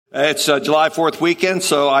It's July 4th weekend,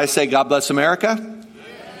 so I say God bless America.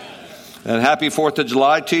 And happy 4th of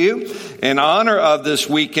July to you. In honor of this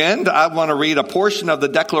weekend, I want to read a portion of the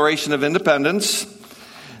Declaration of Independence.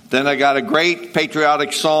 Then I got a great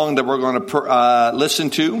patriotic song that we're going to listen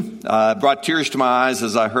to. Brought tears to my eyes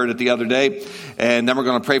as I heard it the other day. And then we're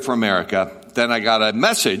going to pray for America. Then I got a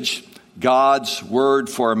message, God's Word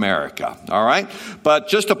for America. All right? But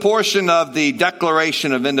just a portion of the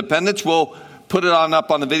Declaration of Independence. We'll put it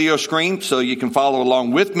up on the video screen so you can follow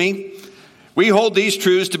along with me. We hold these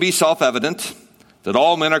truths to be self-evident, that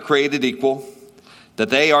all men are created equal, that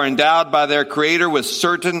they are endowed by their Creator with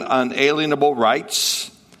certain unalienable rights,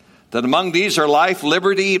 that among these are life,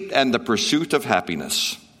 liberty, and the pursuit of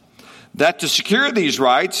happiness, that to secure these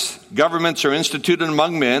rights, governments are instituted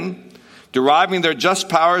among men, deriving their just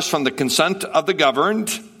powers from the consent of the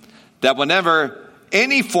governed, that whenever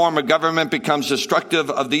any form of government becomes destructive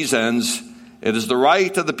of these ends, it is the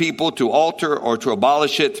right of the people to alter or to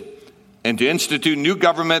abolish it and to institute new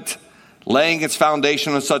government, laying its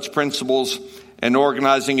foundation on such principles and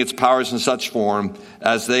organizing its powers in such form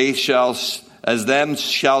as them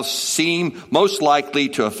shall seem most likely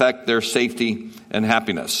to affect their safety and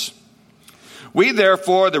happiness. We,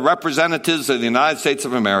 therefore, the representatives of the United States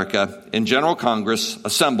of America in General Congress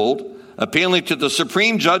assembled, appealing to the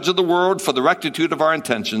Supreme Judge of the world for the rectitude of our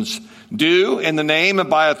intentions, do, in the name and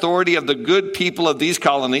by authority of the good people of these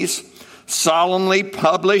colonies, solemnly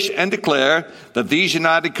publish and declare that these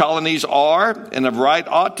united colonies are, and of right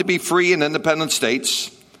ought to be free and independent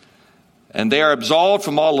states, and they are absolved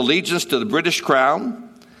from all allegiance to the British Crown,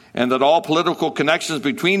 and that all political connections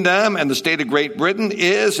between them and the state of Great Britain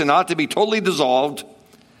is and ought to be totally dissolved,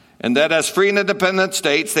 and that as free and independent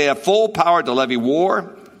states they have full power to levy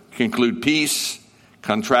war, conclude peace,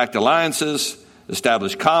 contract alliances,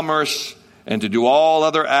 establish commerce, and to do all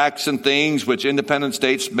other acts and things which independent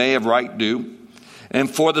states may have right do.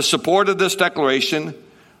 And for the support of this declaration,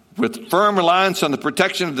 with firm reliance on the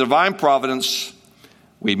protection of divine providence,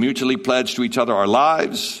 we mutually pledge to each other our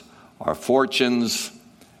lives, our fortunes,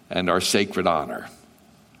 and our sacred honor.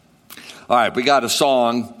 All right, we got a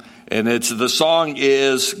song, and the song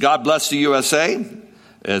is God Bless the USA.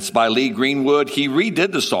 It's by Lee Greenwood. He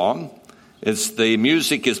redid the song. The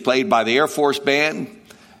music is played by the Air Force Band,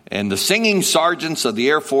 and the singing sergeants of the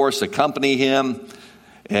Air Force accompany him.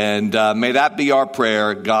 And may that be our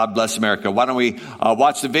prayer. God bless America. Why don't we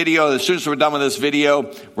watch the video? As soon as we're done with this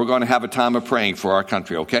video, we're going to have a time of praying for our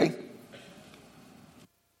country, okay?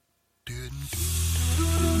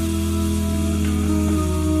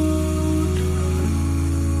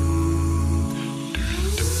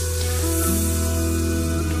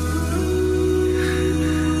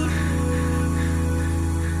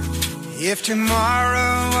 If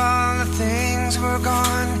tomorrow all the things were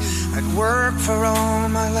gone, I'd work for all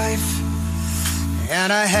my life,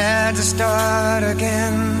 and I had to start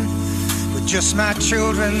again with just my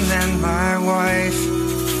children and my wife.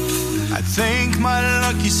 I thank my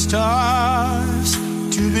lucky stars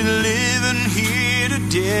to be living here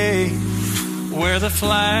today, where the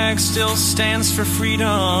flag still stands for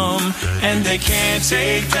freedom, and they can't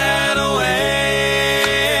take that away.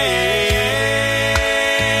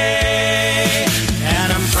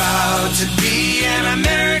 To be an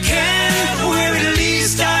American, where at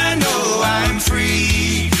least I know I'm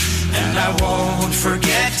free, and I won't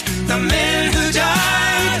forget the men who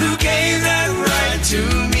died, who gave that right to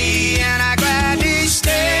me. And I gladly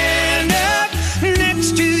stand up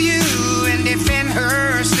next to you and defend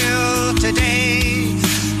her still today,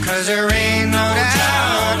 'cause there ain't no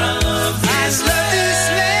doubt I love this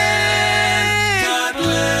land. God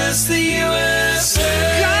bless the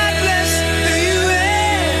USA. God bless the USA.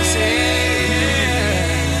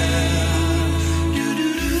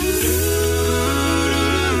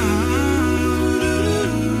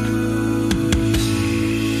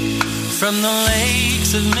 From the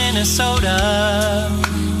lakes of Minnesota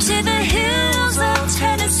to the hills of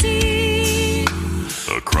Tennessee,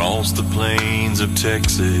 across the plains of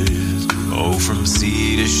Texas, oh, from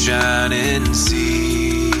sea to shining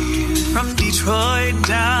sea, from Detroit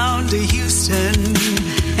down to Houston,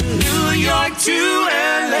 and New York to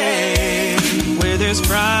LA, where there's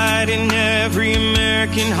pride in every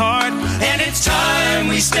American heart, and it's time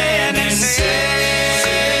we stand and say,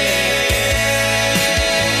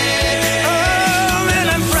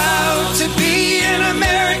 to be an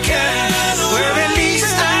American, where at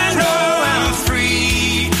least I know I'm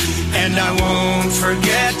free, and I won't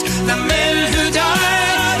forget the men who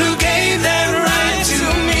died, who gave that right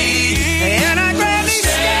to me. And I'd gladly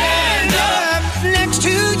stand up next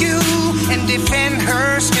to you and defend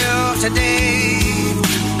her still today,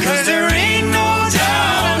 'cause there ain't no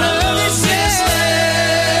doubt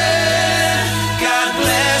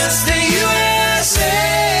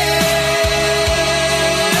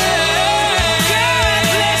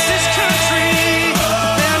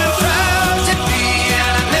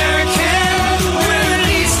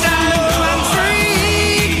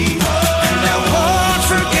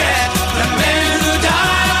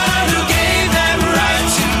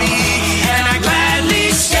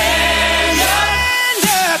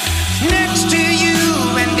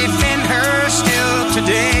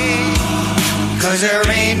 'cause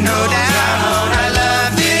there ain't no doubt I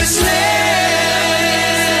love this land.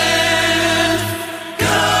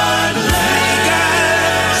 God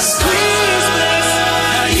bless, please bless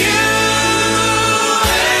the USA.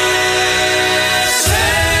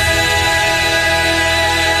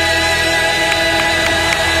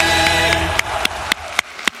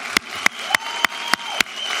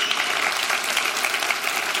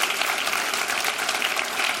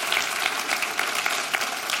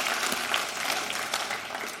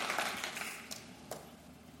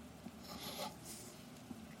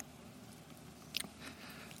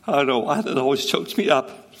 I don't know why that always chokes me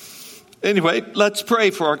up. Anyway, let's pray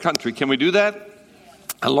for our country. Can we do that?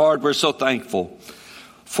 And Lord, we're so thankful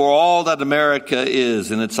for all that America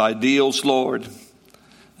is and its ideals, Lord.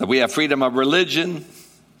 That we have freedom of religion,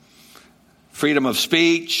 freedom of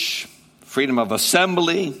speech, freedom of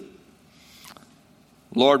assembly.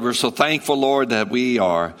 Lord, we're so thankful, Lord, that we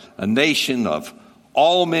are a nation of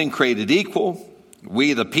all men created equal.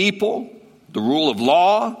 We the people, the rule of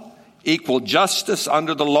law, equal justice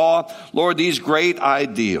under the law. Lord, these great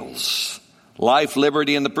ideals, life,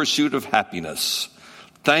 liberty, and the pursuit of happiness.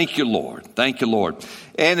 Thank you, Lord. Thank you, Lord.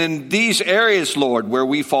 And in these areas, Lord, where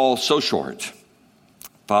we fall so short,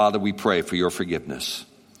 Father, we pray for your forgiveness.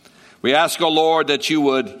 We ask, oh Lord, that you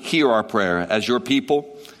would hear our prayer as your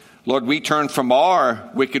people. Lord, we turn from our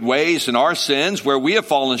wicked ways and our sins where we have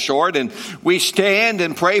fallen short, and we stand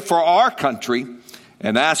and pray for our country.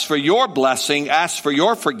 And ask for your blessing, ask for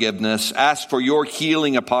your forgiveness, ask for your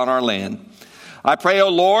healing upon our land. I pray, O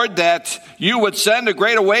Lord, that you would send a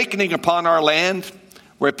great awakening upon our land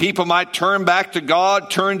where people might turn back to God,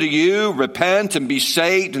 turn to you, repent and be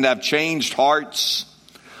saved and have changed hearts.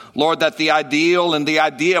 Lord, that the ideal and the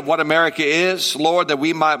idea of what America is, Lord, that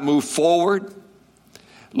we might move forward.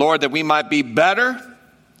 Lord, that we might be better.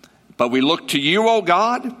 But we look to you, O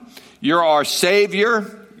God. You're our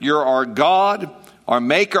Savior. You're our God, our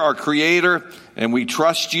Maker, our Creator, and we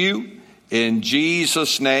trust you in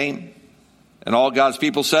Jesus' name. And all God's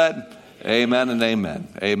people said, amen and amen.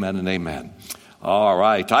 Amen and amen. All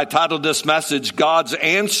right. I titled this message, God's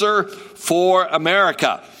Answer for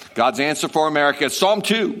America. God's Answer for America. It's Psalm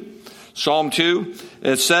 2. Psalm 2.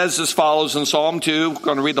 It says as follows in Psalm 2. I'm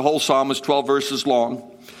going to read the whole psalm. It's 12 verses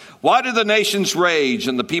long. Why do the nations rage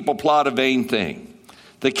and the people plot a vain thing?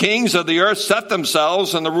 The kings of the earth set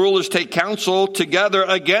themselves, and the rulers take counsel together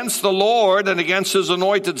against the Lord and against his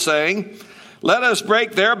anointed, saying, let us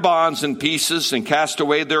break their bonds in pieces and cast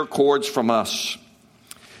away their cords from us.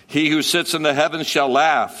 He who sits in the heavens shall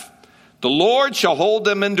laugh. The Lord shall hold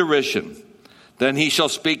them in derision. Then he shall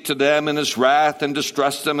speak to them in his wrath and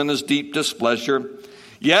distress them in his deep displeasure.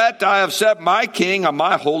 Yet I have set my king on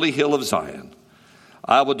my holy hill of Zion.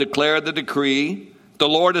 I will declare the decree. The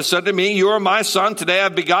Lord has said to me, you are my son. Today I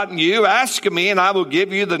have begotten you. Ask of me, and I will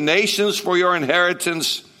give you the nations for your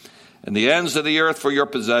inheritance and the ends of the earth for your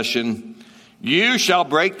possession. You shall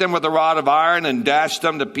break them with a rod of iron and dash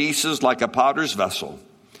them to pieces like a potter's vessel.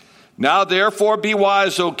 Now therefore be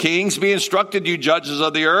wise, O kings. Be instructed, you judges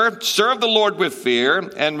of the earth. Serve the Lord with fear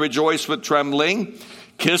and rejoice with trembling.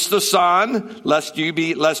 Kiss the Son, lest he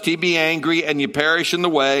be angry and you perish in the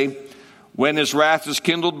way, when his wrath is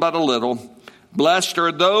kindled but a little. Blessed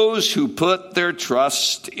are those who put their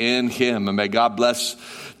trust in him. And may God bless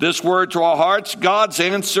this word to our hearts. God's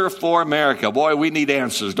answer for America. Boy, we need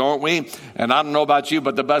answers, don't we? And I don't know about you,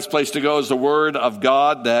 but the best place to go is the word of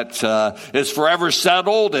God that is forever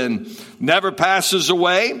settled and never passes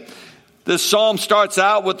away. This psalm starts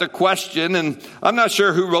out with a question, and I'm not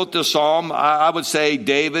sure who wrote this psalm. I would say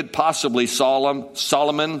David, possibly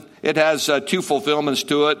Solomon. It has two fulfillments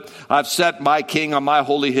to it. I've set my king on my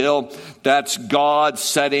holy hill. That's God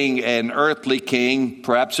setting an earthly king.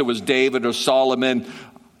 Perhaps it was David or Solomon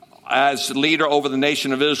as leader over the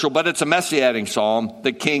nation of Israel. But it's a messianic psalm.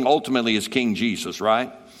 The king ultimately is King Jesus,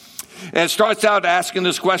 right? And it starts out asking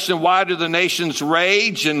this question, why do the nations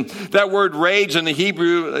rage? And that word rage in the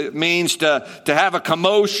Hebrew means to have a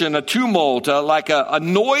commotion, a tumult, like a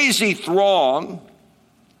noisy throng.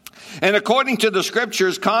 And according to the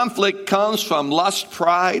scriptures, conflict comes from lust,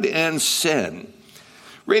 pride, and sin.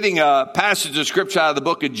 Reading a passage of scripture out of the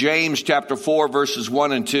book of James, chapter 4, verses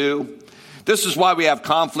 1 and 2. This is why we have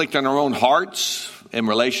conflict in our own hearts, in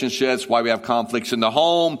relationships, why we have conflicts in the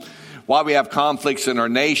home, why we have conflicts in our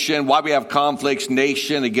nation, why we have conflicts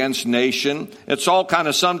nation against nation. It's all kind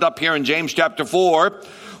of summed up here in James chapter 4.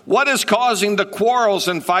 What is causing the quarrels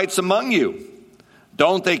and fights among you?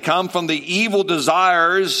 Don't they come from the evil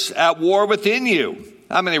desires at war within you?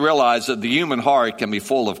 How many realize that the human heart can be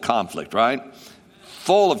full of conflict, right?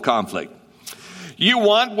 Full of conflict. You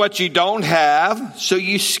want what you don't have, so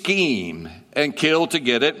you scheme and kill to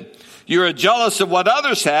get it. You are jealous of what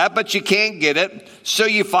others have, but you can't get it. So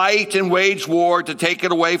you fight and wage war to take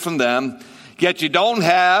it away from them. Yet you don't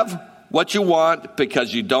have what you want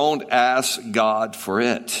because you don't ask God for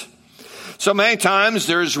it. So many times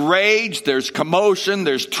there's rage, there's commotion,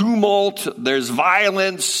 there's tumult, there's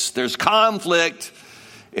violence, there's conflict,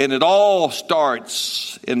 and it all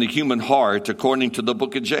starts in the human heart, according to the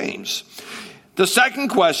book of James. The second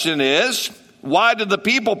question is, why did the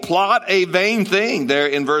people plot a vain thing? There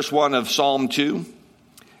in verse 1 of Psalm 2.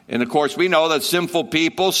 And of course, we know that sinful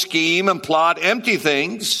people scheme and plot empty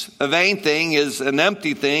things. A vain thing is an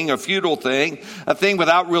empty thing, a futile thing, a thing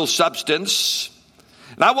without real substance.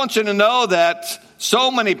 And I want you to know that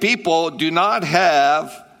so many people do not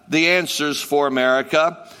have the answers for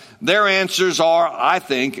America. Their answers are, I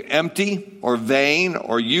think, empty or vain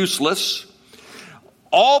or useless.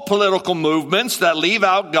 All political movements that leave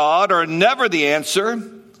out God are never the answer,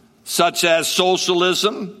 such as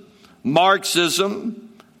socialism, Marxism,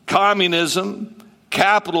 communism,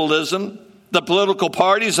 capitalism, the political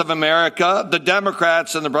parties of America, the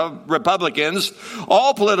Democrats and the Republicans,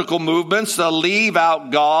 all political movements that leave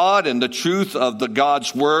out God and the truth of the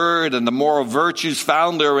God's word and the moral virtues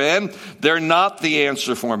found therein, they're not the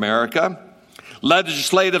answer for America.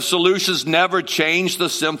 Legislative solutions never change the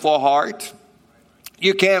sinful heart.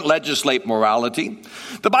 You can't legislate morality.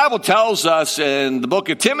 The Bible tells us in the book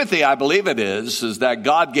of Timothy, I believe it is that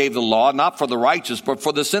God gave the law not for the righteous, but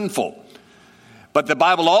for the sinful. But the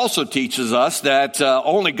Bible also teaches us that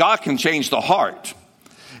only God can change the heart.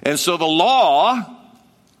 And so the law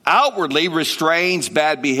outwardly restrains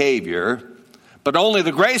bad behavior, but only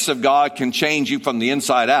the grace of God can change you from the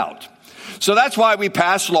inside out. So that's why we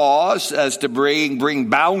pass laws as to bring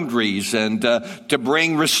boundaries and to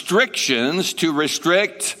bring restrictions to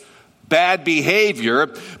restrict bad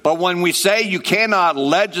behavior. But when we say you cannot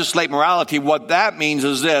legislate morality, what that means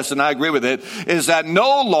is this, and I agree with it, is that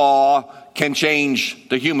no law can change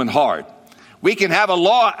the human heart. We can have a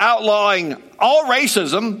law outlawing all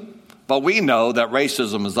racism, but we know that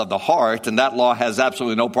racism is of the heart, and that law has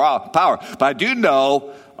absolutely no power. But I do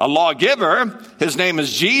know a lawgiver, his name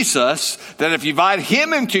is Jesus, that if you invite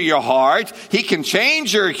him into your heart, he can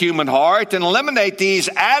change your human heart and eliminate these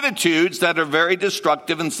attitudes that are very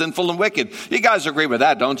destructive and sinful and wicked. You guys agree with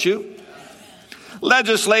that, don't you?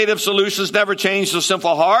 Legislative solutions never change the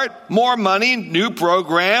sinful heart. More money, new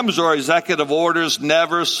programs, or executive orders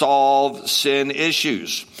never solve sin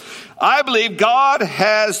issues. I believe God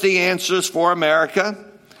has the answers for America.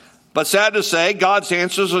 But sad to say, God's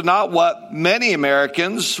answers are not what many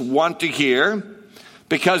Americans want to hear,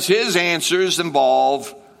 because his answers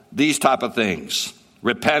involve these type of things: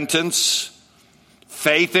 repentance,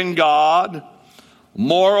 faith in God,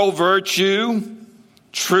 moral virtue,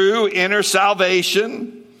 true inner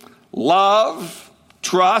salvation, love,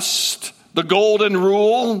 trust, the golden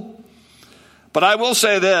rule. But I will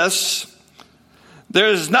say this: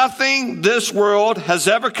 there's nothing this world has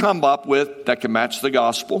ever come up with that can match the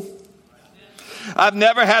gospel. I've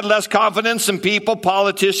never had less confidence in people,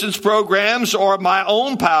 politicians, programs, or my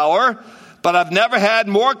own power, but I've never had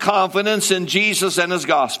more confidence in Jesus and his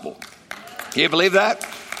gospel. Can you believe that?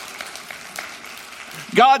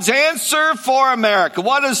 God's answer for America.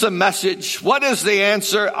 What is the message? What is the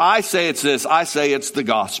answer? I say it's this. I say it's the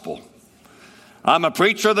gospel. I'm a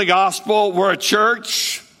preacher of the gospel. We're a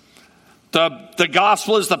church. The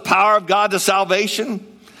gospel is the power of God to salvation.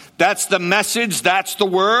 That's the message. That's the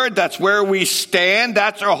word. That's where we stand.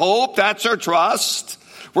 That's our hope. That's our trust.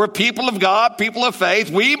 We're people of God, people of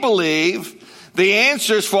faith. We believe the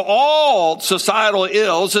answers for all societal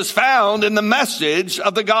ills is found in the message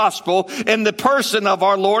of the gospel in the person of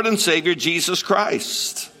our Lord and Savior, Jesus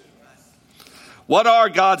Christ. What are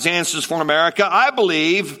God's answers for America? I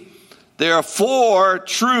believe there are 4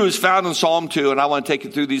 truths found in Psalm 2, and I want to take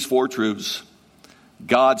you through these 4 truths.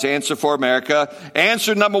 God's answer for America.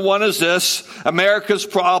 Answer number 1 is this: America's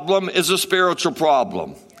problem is a spiritual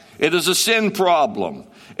problem. It is a sin problem.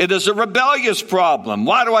 It is a rebellious problem.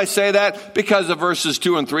 Why do I say that? Because of verses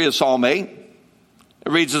 2 and 3 of Psalm 8.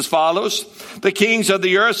 It reads as follows: the kings of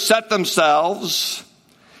the earth set themselves,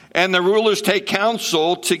 and the rulers take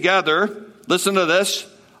counsel together, listen to this,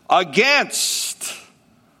 against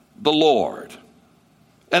the Lord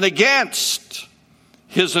and against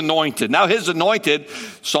his anointed. Now, his anointed,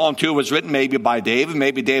 Psalm 2 was written maybe by David.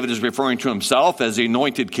 Maybe David is referring to himself as the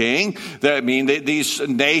anointed king. These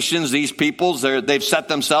nations, these peoples, they've set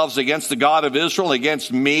themselves against the God of Israel,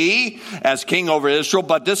 against me as king over Israel.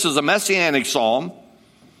 But this is a messianic psalm.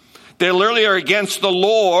 They literally are against the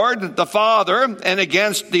Lord, the Father, and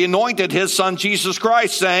against the anointed, his son, Jesus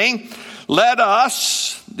Christ, saying, Let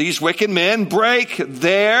us, these wicked men, break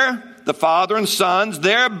the father and sons,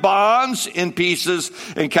 their bonds in pieces,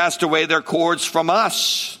 and cast away their cords from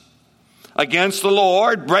us. Against the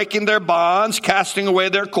Lord, breaking their bonds, casting away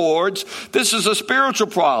their cords. This is a spiritual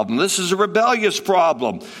problem. This is a rebellious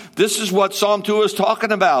problem. This is what Psalm 2 is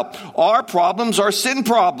talking about. Our problems are sin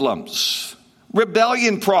problems,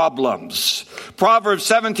 rebellion problems. Proverbs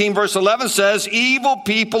 17 verse 11 says, evil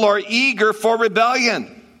people are eager for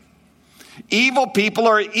rebellion. Evil people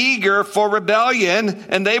are eager for rebellion,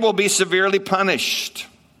 and they will be severely punished.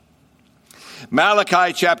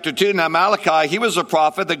 Malachi chapter 2. Now Malachi, he was a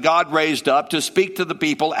prophet that God raised up to speak to the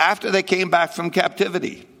people after they came back from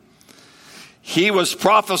captivity. He was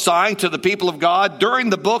prophesying to the people of God during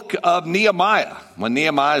the book of Nehemiah, when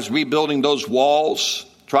Nehemiah is rebuilding those walls,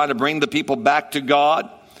 trying to bring the people back to God.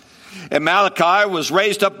 And Malachi was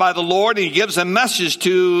raised up by the Lord, and he gives a message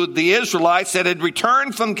to the Israelites that had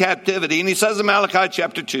returned from captivity. And he says in Malachi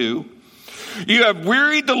chapter 2, you have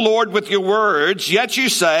wearied the Lord with your words, yet you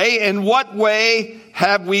say, in what way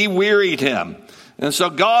have we wearied him? And so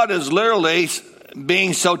God is literally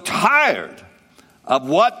being so tired of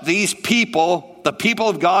what these people, the people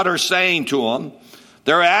of God, are saying to him,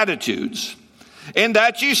 their attitudes. In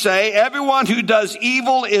that you say, everyone who does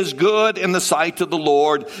evil is good in the sight of the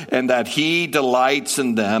Lord, and that he delights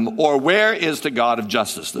in them. Or where is the God of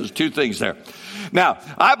justice? There's two things there. Now,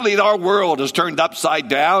 I believe our world is turned upside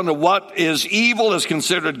down. What is evil is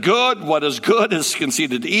considered good. What is good is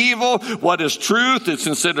considered evil. What is truth is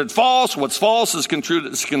considered false. What's false is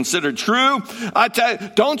considered true. I tell you,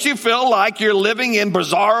 don't you feel like you're living in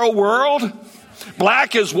bizarro world?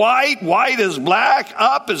 Black is white, white is black,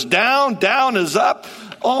 up is down, down is up.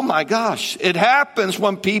 Oh my gosh, it happens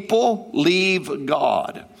when people leave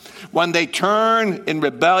God. When they turn in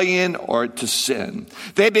rebellion or to sin.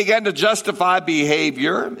 They begin to justify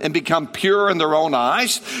behavior and become pure in their own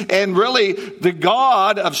eyes. And really, the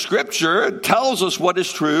God of Scripture tells us what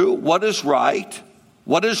is true, what is right,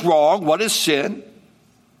 what is wrong, what is sin.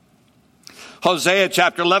 Hosea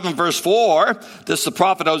chapter 11 verse 4, this is the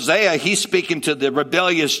prophet Hosea. He's speaking to the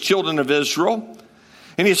rebellious children of Israel.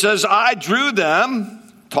 And he says, I drew them,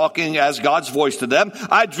 talking as God's voice to them,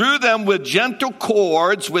 I drew them with gentle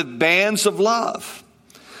cords, with bands of love.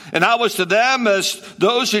 And I was to them as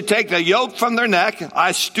those who take the yoke from their neck.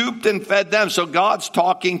 I stooped and fed them. So God's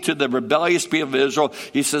talking to the rebellious people of Israel.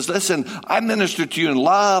 He says, listen, I ministered to you in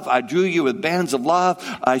love. I drew you with bands of love.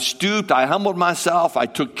 I stooped. I humbled myself. I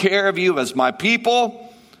took care of you as my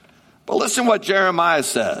people. But listen what Jeremiah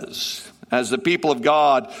says. As the people of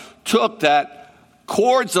God took that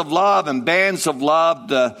cords of love and bands of love,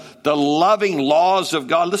 the loving laws of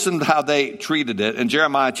God. Listen to how they treated it in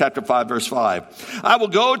Jeremiah chapter 5, verse 5. I will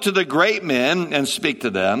go to the great men and speak to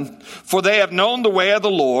them, for they have known the way of the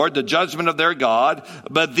Lord, the judgment of their God.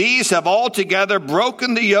 But these have altogether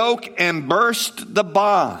broken the yoke and burst the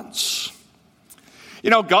bonds. You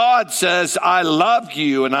know, God says, I love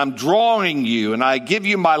you and I'm drawing you and I give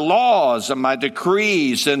you my laws and my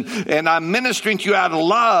decrees and I'm ministering to you out of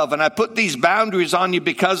love and I put these boundaries on you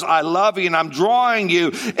because I love you and I'm drawing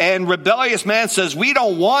you. And rebellious man says, we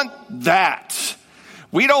don't want that.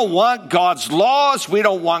 We don't want God's laws. We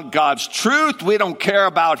don't want God's truth. We don't care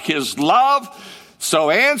about his love. So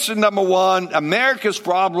answer number one, America's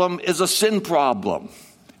problem is a sin problem.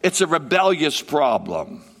 It's a rebellious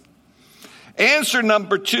problem. Answer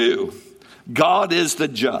number two, God is the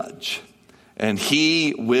judge, and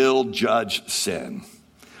he will judge sin.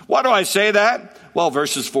 Why do I say that? Well,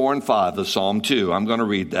 verses 4 and 5 of Psalm 2. I'm going to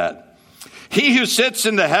read that. He who sits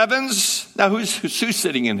in the heavens, now who's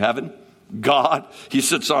sitting in heaven? God. He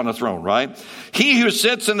sits on a throne, right? He who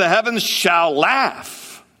sits in the heavens shall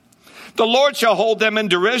laugh. The Lord shall hold them in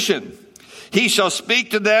derision. He shall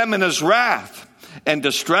speak to them in his wrath and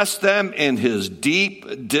distress them in his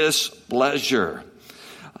deep displeasure.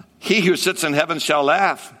 He who sits in heaven shall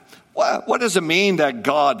laugh. What does it mean that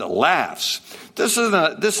God laughs? This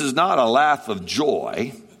is not a laugh of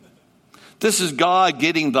joy. This is God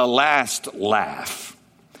getting the last laugh.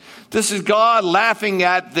 This is God laughing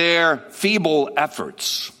at their feeble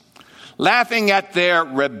efforts, laughing at their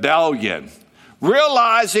rebellion.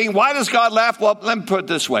 Realizing, why does God laugh? Well, let me put it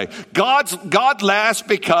this way. God laughs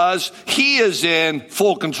because he is in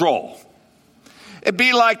full control. It'd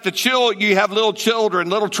be like you have little children,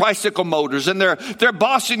 little tricycle motors, and they're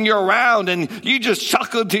bossing you around, and you just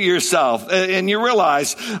chuckle to yourself, and you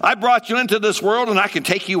realize, I brought you into this world, and I can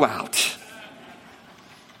take you out.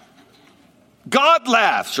 God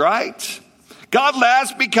laughs, right? God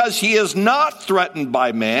laughs because he is not threatened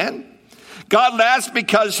by man. God laughs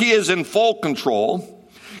because he is in full control.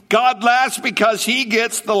 God laughs because he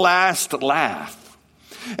gets the last laugh.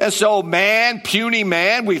 And so man, puny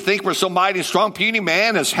man, we think we're so mighty and strong, puny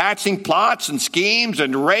man is hatching plots and schemes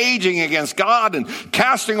and raging against God and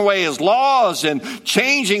casting away his laws and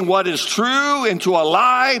changing what is true into a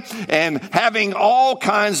lie and having all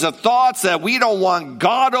kinds of thoughts that we don't want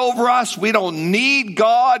God over us. We don't need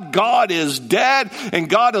God. God is dead and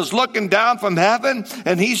God is looking down from heaven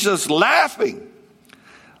and he's just laughing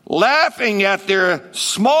at their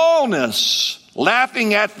smallness.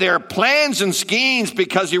 Laughing at their plans and schemes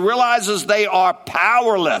because he realizes they are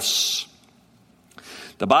powerless.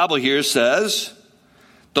 The Bible here says,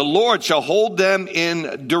 the Lord shall hold them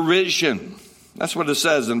in derision. That's what it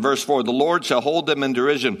says in verse 4. The Lord shall hold them in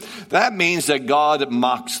derision. That means that God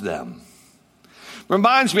mocks them.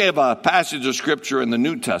 Reminds me of a passage of scripture in the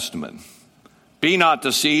New Testament. Be not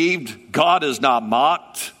deceived. God is not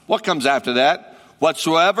mocked. What comes after that?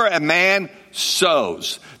 Whatsoever a man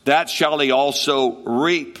sows, that shall he also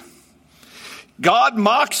reap. God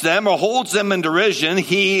mocks them or holds them in derision.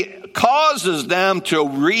 He causes them to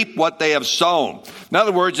reap what they have sown. In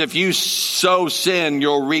other words, if you sow sin,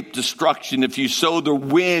 you'll reap destruction. If you sow the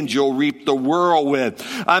wind, you'll reap the whirlwind.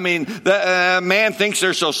 I mean, the man thinks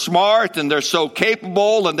they're so smart and they're so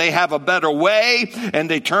capable and they have a better way, and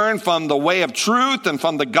they turn from the way of truth and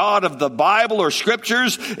from the God of the Bible or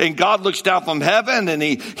scriptures, and God looks down from heaven and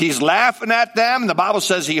he's laughing at them. The Bible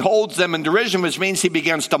says he holds them in derision, which means he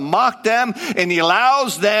begins to mock them and he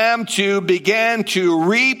allows them to begin to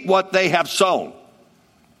reap what they have sown.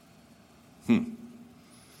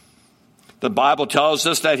 The Bible tells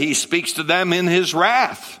us that he speaks to them in his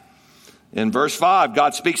wrath. In verse 5,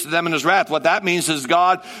 God speaks to them in his wrath. What that means is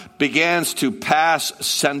God begins to pass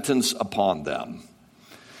sentence upon them.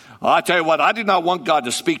 I tell you what, I do not want God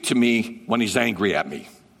to speak to me when he's angry at me.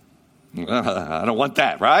 I don't want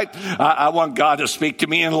that, right? I want God to speak to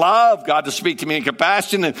me in love, God to speak to me in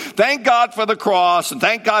compassion, and thank God for the cross, and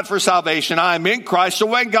thank God for salvation. I am in Christ, so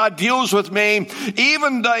when God deals with me,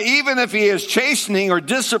 even if he is chastening or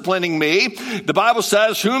disciplining me, the Bible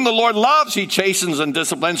says, whom the Lord loves, he chastens and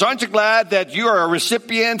disciplines. Aren't you glad that you are a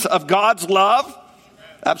recipient of God's love?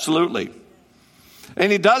 Absolutely.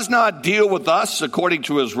 And he does not deal with us according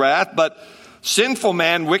to his wrath, but sinful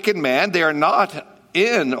man, wicked man, they are not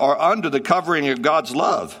in or under the covering of God's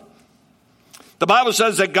love. The Bible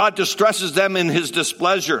says that God distresses them in his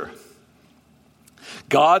displeasure.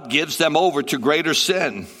 God gives them over to greater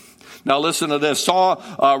sin. Now listen to this.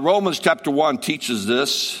 Romans chapter 1 teaches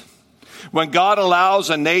this. When God allows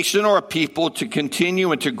a nation or a people to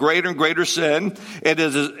continue into greater and greater sin, it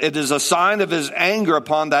is a sign of his anger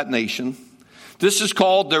upon that nation. This is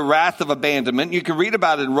called the wrath of abandonment. You can read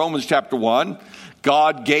about it in Romans chapter 1.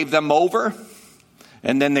 God gave them over.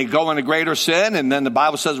 And then they go into greater sin. And then the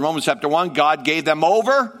Bible says in Romans chapter 1, God gave them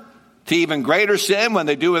over to even greater sin. When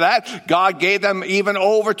they do that, God gave them even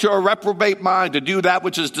over to a reprobate mind to do that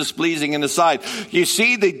which is displeasing in his sight. You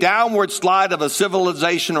see the downward slide of a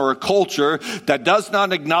civilization or a culture that does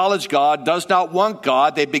not acknowledge God, does not want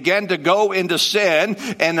God. They begin to go into sin,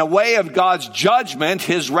 and the way of God's judgment,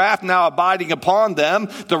 his wrath now abiding upon them,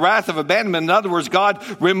 the wrath of abandonment. In other words, God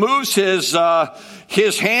removes his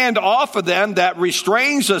hand off of them that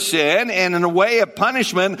restrains the sin, and in a way of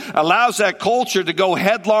punishment allows that culture to go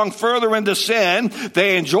headlong further into sin.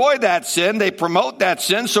 They enjoy that sin. They promote that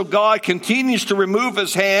sin. So God continues to remove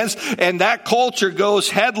his hands, and that culture goes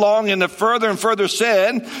headlong into further and further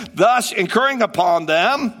sin, thus incurring upon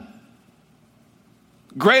them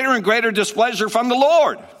greater and greater displeasure from the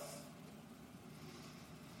Lord.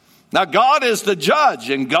 Now, God is the judge,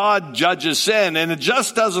 and God judges sin, and it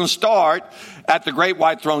just doesn't start at the great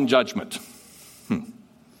white throne judgment.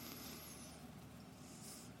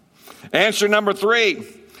 Answer number 3,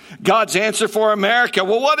 God's answer for America.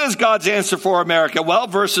 Well, what is God's answer for America? Well,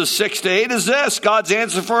 verses 6 to 8 is this. God's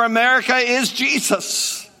answer for America is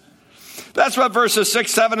Jesus. That's what verses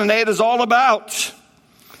 6, 7, and 8 is all about.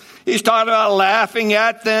 He's talking about laughing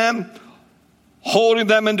at them, holding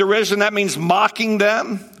them in derision. That means mocking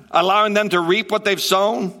them, allowing them to reap what they've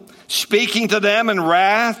sown, speaking to them in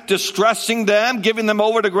wrath, distressing them, giving them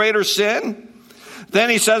over to greater sin. Then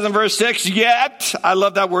he says in verse 6, yet, I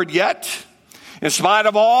love that word yet, in spite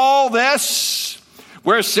of all this,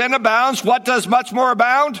 where sin abounds, what does much more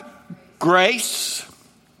abound? Grace.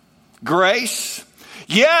 Grace.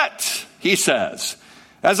 Yet, he says,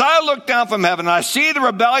 as I look down from heaven, I see the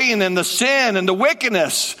rebellion and the sin and the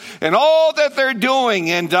wickedness and all that they're doing.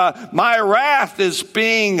 And my wrath is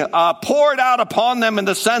being poured out upon them in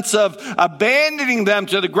the sense of abandoning them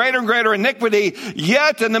to the greater and greater iniquity.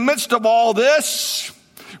 Yet in the midst of all this,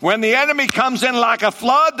 When the enemy comes in like a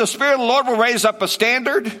flood, the Spirit of the Lord will raise up a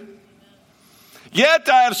standard. Yet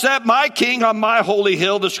I have set my king on my holy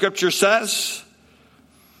hill, the scripture says.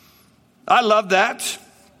 I love that.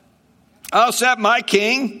 I'll set my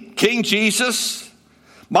king, King Jesus,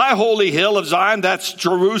 my holy hill of Zion, that's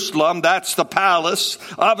Jerusalem, that's the palace.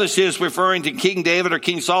 Obviously it's referring to King David or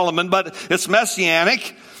King Solomon, but it's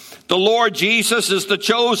messianic. The Lord Jesus is the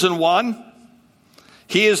chosen one.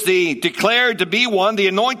 He is the declared to be one, the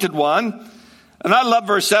anointed one. And I love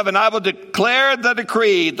verse 7. I will declare the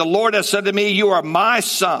decree. The Lord has said to me, you are my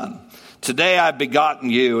son. Today I've begotten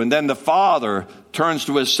you. And then the Father turns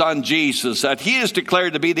to his son Jesus, that he is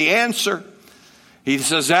declared to be the answer. He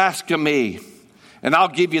says, ask of me, and I'll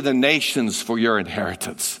give you the nations for your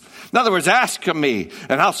inheritance. In other words, ask of me,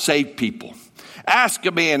 and I'll save people. Ask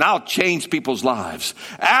of me and I'll change people's lives.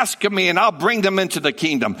 Ask of me and I'll bring them into the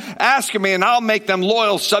kingdom. Ask of me and I'll make them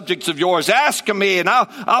loyal subjects of yours. Ask of me and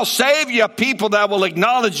I'll save you people that will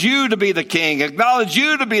acknowledge you to be the king, acknowledge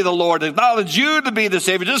you to be the Lord, acknowledge you to be the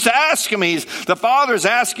Savior. Just ask of me. The Father's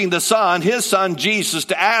asking the Son, his Son Jesus,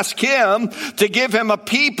 to ask him to give him a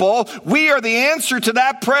people. We are the answer to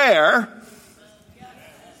that prayer.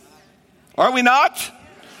 Are we not?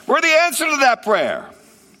 We're the answer to that prayer.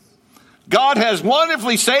 God has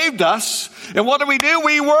wonderfully saved us. And what do?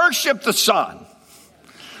 We worship the Son.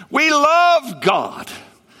 We love God.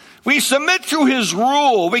 We submit to his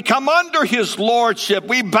rule. We come under his lordship.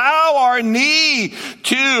 We bow our knee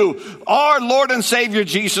to our Lord and Savior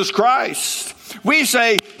Jesus Christ. We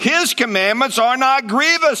say his commandments are not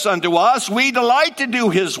grievous unto us. We delight to do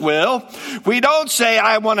his will. We don't say,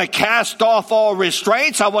 I want to cast off all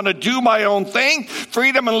restraints. I want to do my own thing.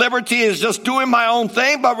 Freedom and liberty is just doing my own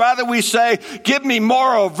thing. But rather we say, give me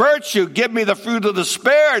moral virtue. Give me the fruit of the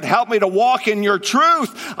Spirit. Help me to walk in your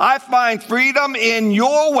truth. I find freedom in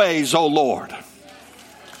your ways, O Lord.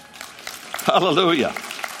 Hallelujah.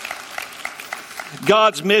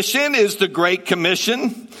 God's mission is the Great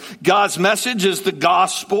Commission. God's message is the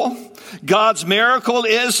gospel. God's miracle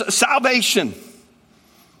is salvation.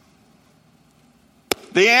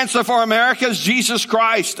 The answer for America is Jesus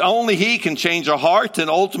Christ. Only he can change a heart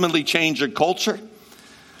and ultimately change a culture.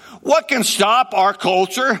 What can stop our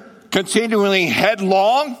culture continuing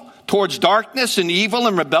headlong towards darkness and evil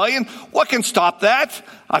and rebellion? What can stop that?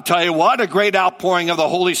 I'll tell you what, a great outpouring of the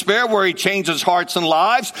Holy Spirit where he changes hearts and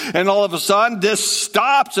lives, and all of a sudden this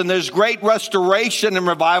stops and there's great restoration and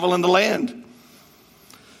revival in the land.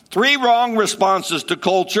 3 wrong responses to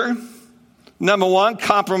culture. Number 1,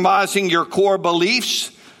 compromising your core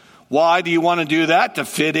beliefs. Why do you want to do that? To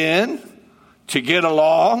fit in, to get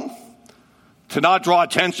along, to not draw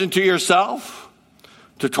attention to yourself,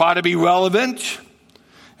 to try to be relevant.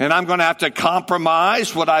 And I'm going to have to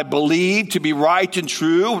compromise what I believe to be right and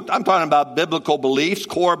true. I'm talking about biblical beliefs,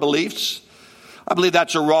 core beliefs. I believe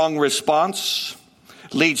that's a wrong response.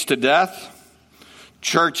 It leads to death.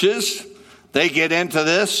 Churches, they get into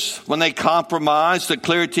this when they compromise the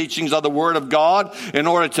clear teachings of the Word of God in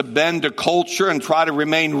order to bend to culture and try to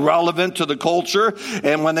remain relevant to the culture.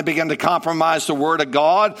 And when they begin to compromise the Word of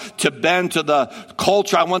God to bend to the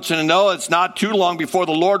culture, I want you to know it's not too long before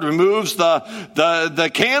the Lord removes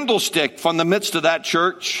the candlestick from the midst of that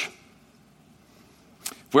church.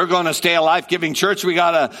 If we're going to stay a life-giving church, we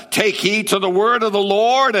got to take heed to the word of the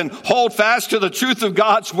Lord and hold fast to the truth of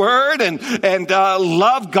God's word and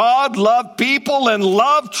love God, love people, and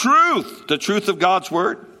love truth, the truth of God's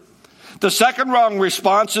word. The second wrong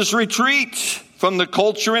response is retreat from the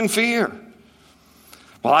culture in fear.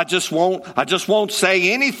 Well, I just won't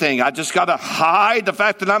say anything. I just got to hide the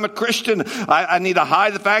fact that I'm a Christian. I need to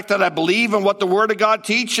hide the fact that I believe in what the word of God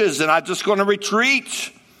teaches, and I'm just going to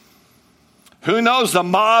retreat. Who knows? The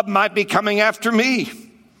mob might be coming after me.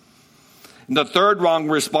 And the third wrong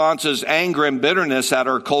response is anger and bitterness at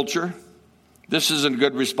our culture. This isn't a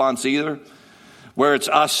good response either, where it's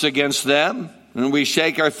us against them. And we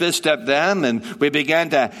shake our fist at them and we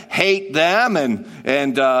begin to hate them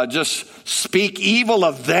and just speak evil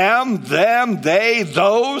of them, they,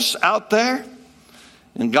 those out there.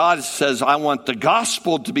 And God says, I want the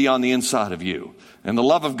gospel to be on the inside of you. And the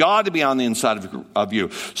love of God to be on the inside of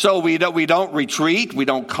you. So we don't retreat. We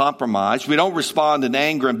don't compromise. We don't respond in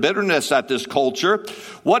anger and bitterness at this culture.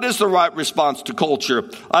 What is the right response to culture?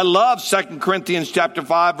 I love 2 Corinthians chapter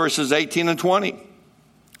 5, verses 18 and 20.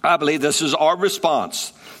 I believe this is our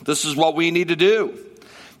response. This is what we need to do.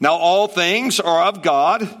 Now all things are of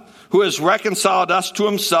God, who has reconciled us to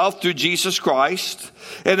himself through Jesus Christ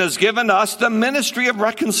and has given us the ministry of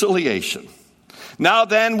reconciliation. Now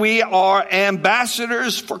then, we are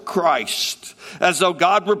ambassadors for Christ, as though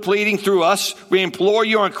God were pleading through us. We implore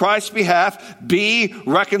you on Christ's behalf, be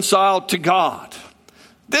reconciled to God.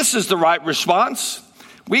 This is the right response.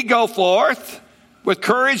 We go forth with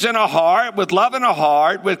courage in our heart, with love in our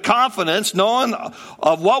heart, with confidence, knowing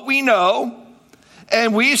of what we know.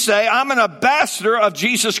 And we say, I'm an ambassador of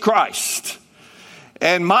Jesus Christ.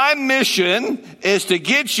 And my mission is to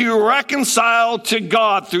get you reconciled to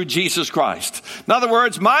God through Jesus Christ. In other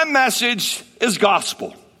words, my message is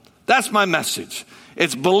gospel. That's my message.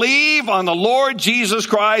 It's believe on the Lord Jesus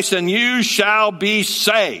Christ and you shall be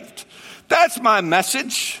saved. That's my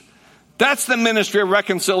message. That's the ministry of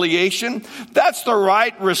reconciliation. That's the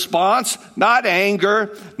right response, not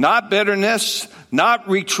anger, not bitterness, not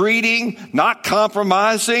retreating, not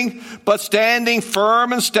compromising, but standing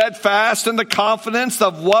firm and steadfast in the confidence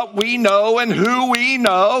of what we know and who we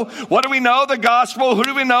know. What do we know? The gospel. Who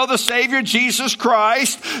do we know? The Savior, Jesus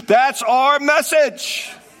Christ. That's our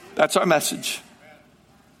message. That's our message.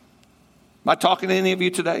 Am I talking to any of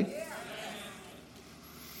you today?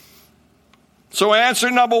 So answer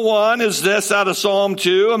number one is this out of Psalm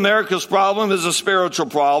 2. America's problem is a spiritual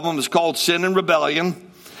problem. It's called sin and rebellion.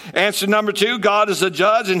 Answer number 2, God is a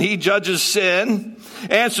judge and he judges sin.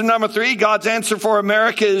 Answer number 3, God's answer for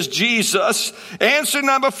America is Jesus. Answer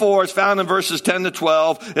number 4 is found in verses 10 to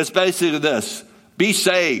 12. It's basically this: be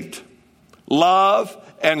saved, love,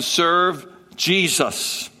 and serve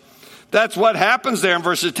Jesus. That's what happens there in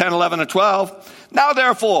verses 10, 11, and 12. Now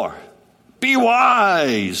therefore, be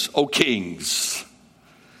wise, O kings.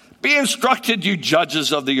 Be instructed, you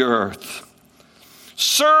judges of the earth.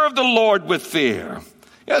 Serve the Lord with fear.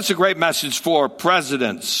 Yeah, that's a great message for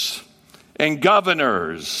presidents and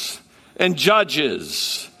governors and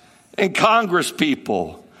judges and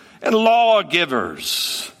congresspeople and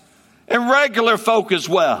lawgivers and regular folk as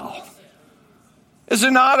well. Is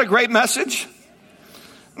it not a great message?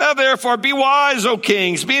 Now therefore, be wise, O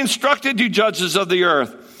kings. Be instructed, you judges of the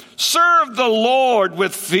earth. Serve the Lord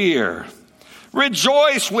with fear.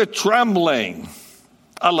 Rejoice with trembling.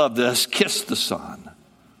 I love this. Kiss the Son.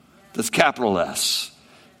 That's capital S.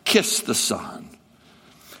 Kiss the Son.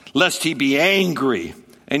 Lest he be angry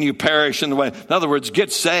and you perish in the way. In other words,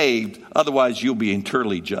 get saved. Otherwise, you'll be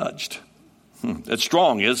eternally judged. That's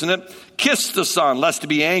strong, isn't it? Kiss the Son, lest he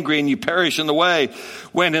be angry and you perish in the way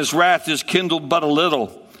when his wrath is kindled but a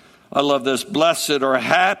little. I love this. Blessed or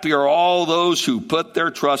happy are all those who put their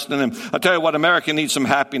trust in him. I tell you what, America needs some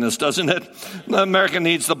happiness, doesn't it? America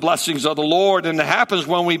needs the blessings of the Lord, and it happens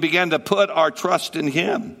when we begin to put our trust in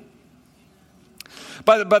him.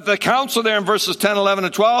 But the counsel there in verses 10, 11,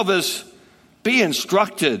 and 12 is be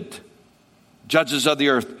instructed, judges of the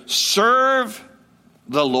earth. Serve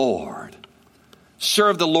the Lord.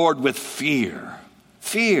 Serve the Lord with fear.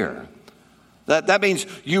 Fear. That means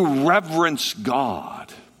you reverence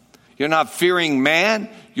God. You're not fearing man,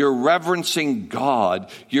 you're reverencing God.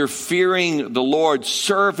 You're fearing the Lord.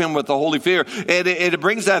 Serve him with the holy fear. It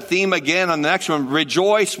brings that theme again on the next one.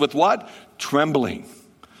 Rejoice with what? Trembling.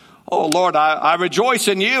 Oh, Lord, I rejoice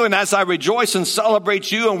in you, and as I rejoice and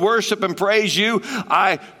celebrate you and worship and praise you,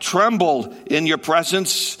 I tremble in your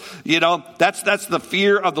presence. You know, that's the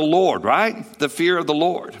fear of the Lord, right? The fear of the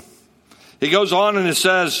Lord. He goes on and it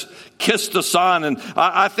says, kiss the Son. And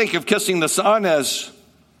I think of kissing the Son as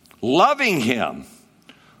loving him,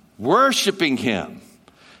 worshiping him,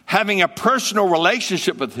 having a personal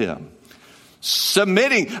relationship with him,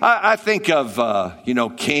 submitting. I think of,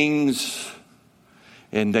 kings,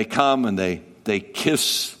 and they come and they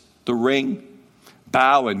kiss the ring,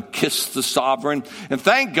 bow and kiss the sovereign. And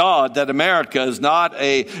thank God that America is not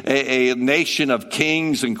a nation of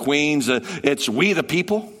kings and queens. It's we the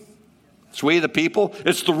people. It's we the people.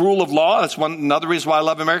 It's the rule of law. That's another reason why I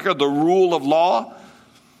love America, the rule of law.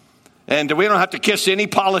 And we don't have to kiss any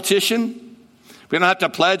politician. We don't have to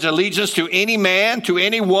pledge allegiance to any man, to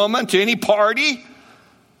any woman, to any party.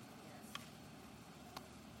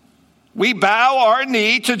 We bow our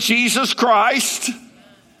knee to Jesus Christ.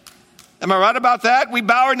 Am I right about that? We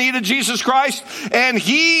bow our knee to Jesus Christ, and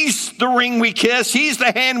he's the ring we kiss. He's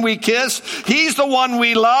the hand we kiss. He's the one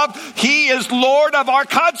we love. He is Lord of our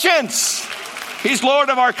conscience. He's Lord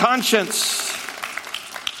of our conscience.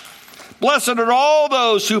 Blessed are all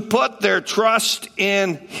those who put their trust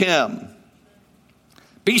in him.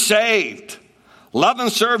 Be saved. Love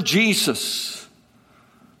and serve Jesus.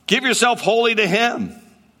 Give yourself wholly to him.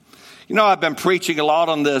 You know, I've been preaching a lot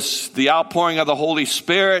on this, the outpouring of the Holy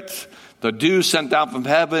Spirit, the dew sent down from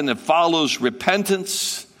heaven that follows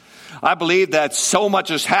repentance. I believe that so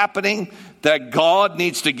much is happening that God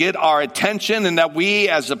needs to get our attention, and that we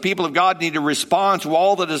as the people of God need to respond to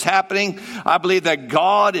all that is happening. I believe that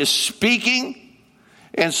God is speaking,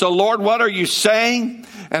 And so, Lord, what are you saying?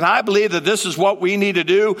 And I believe that this is what we need to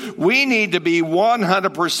do. We need to be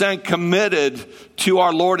 100% committed to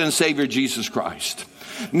our Lord and Savior, Jesus Christ.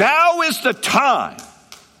 Now is the time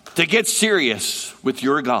to get serious with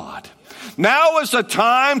your God. Now is the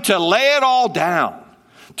time to lay it all down,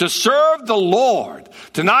 to serve the Lord,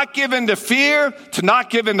 to not give in to fear, to not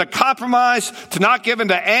give in to compromise, to not give in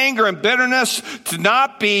to anger and bitterness, to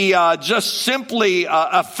not be just simply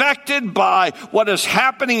affected by what is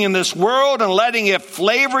happening in this world and letting it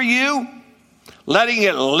flavor you, letting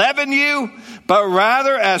it leaven you, but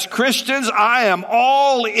rather as Christians, I am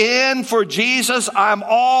all in for Jesus. I'm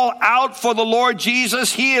all out for the Lord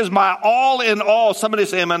Jesus. He is my all in all. Somebody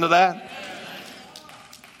say amen to that.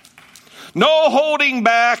 No holding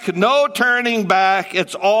back, no turning back.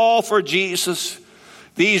 It's all for Jesus.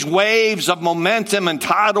 These waves of momentum and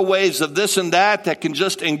tidal waves of this and that can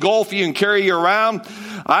just engulf you and carry you around.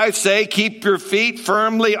 I say keep your feet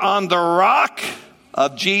firmly on the rock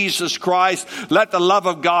of Jesus Christ. Let the love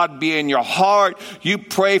of God be in your heart. You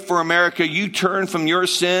pray for America. You turn from your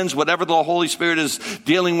sins, whatever the Holy Spirit is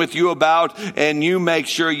dealing with you about, and you make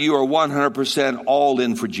sure you are 100% all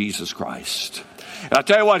in for Jesus Christ. And I'll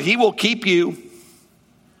tell you what, He will keep you.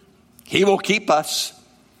 He will keep us.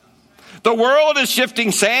 The world is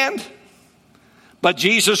shifting sand, but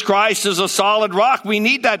Jesus Christ is a solid rock. We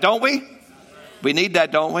need that, don't we? We need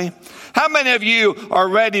that, don't we? How many of you are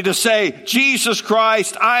ready to say, Jesus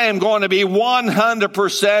Christ, I am going to be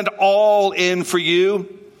 100% all in for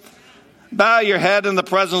you? Bow your head in the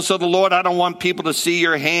presence of the Lord. I don't want people to see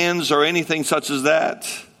your hands or anything such as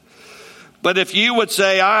that. But if you would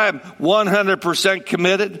say, I'm 100%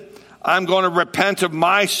 committed, I'm going to repent of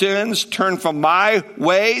my sins, turn from my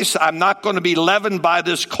ways. I'm not going to be leavened by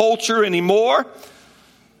this culture anymore.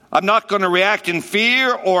 I'm not going to react in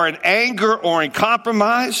fear or in anger or in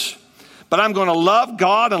compromise. But I'm going to love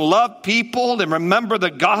God and love people and remember the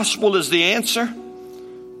gospel is the answer.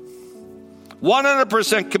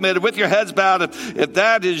 100% committed with your heads bowed. If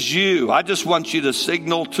that is you, I just want you to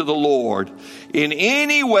signal to the Lord in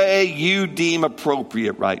any way you deem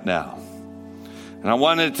appropriate right now. And I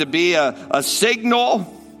want it to be a signal,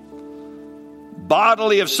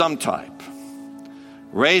 bodily of some type.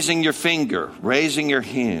 Raising your finger, raising your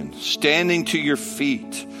hand, standing to your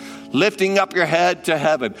feet, lifting up your head to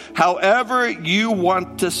heaven. However you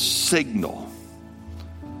want to signal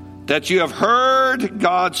that you have heard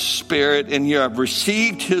God's Spirit and you have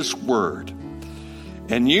received His Word.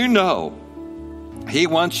 And you know He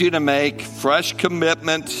wants you to make fresh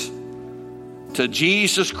commitment to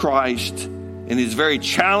Jesus Christ in these very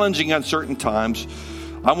challenging, uncertain times.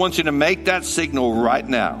 I want you to make that signal right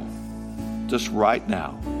now. Just right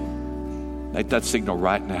now. Make that signal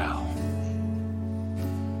right now.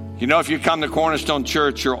 You know, if you come to Cornerstone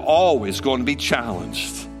Church, you're always going to be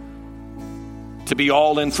challenged to be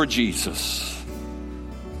all in for Jesus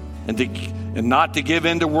and not to give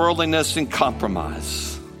in to worldliness and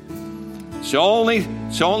compromise. It's the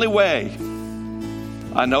only way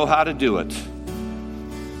I know how to do it.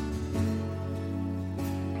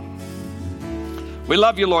 We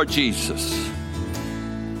love you, Lord Jesus.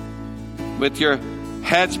 With your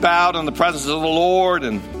heads bowed in the presence of the Lord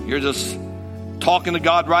and you're just talking to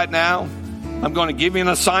God right now, I'm going to give you an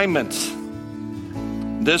assignment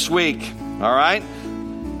this week, all right?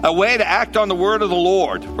 A way to act on the word of the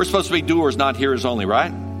Lord. We're supposed to be doers, not hearers only,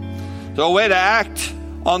 right? So a way to act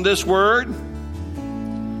on this word.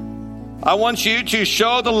 I want you to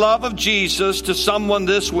show the love of Jesus to someone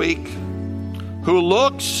this week who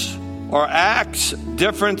looks or acts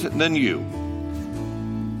different than you.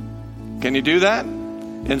 Can you do that?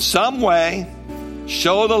 In some way,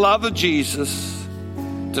 show the love of Jesus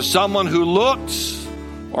to someone who looks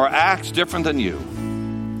or acts different than you.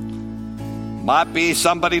 Might be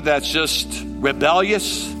somebody that's just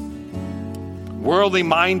rebellious, worldly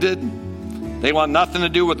minded. They want nothing to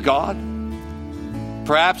do with God.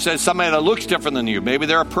 Perhaps it's somebody that looks different than you. Maybe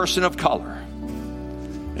they're a person of color.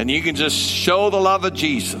 And you can just show the love of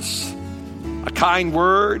Jesus. A kind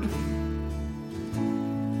word,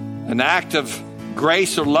 an act of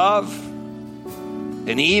grace or love,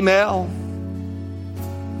 an email,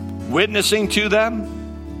 witnessing to them,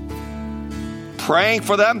 praying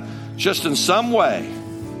for them, just in some way.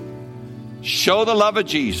 Show the love of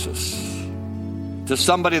Jesus to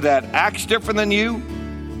somebody that acts different than you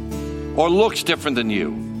or looks different than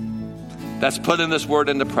you. That's putting this word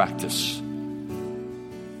into practice.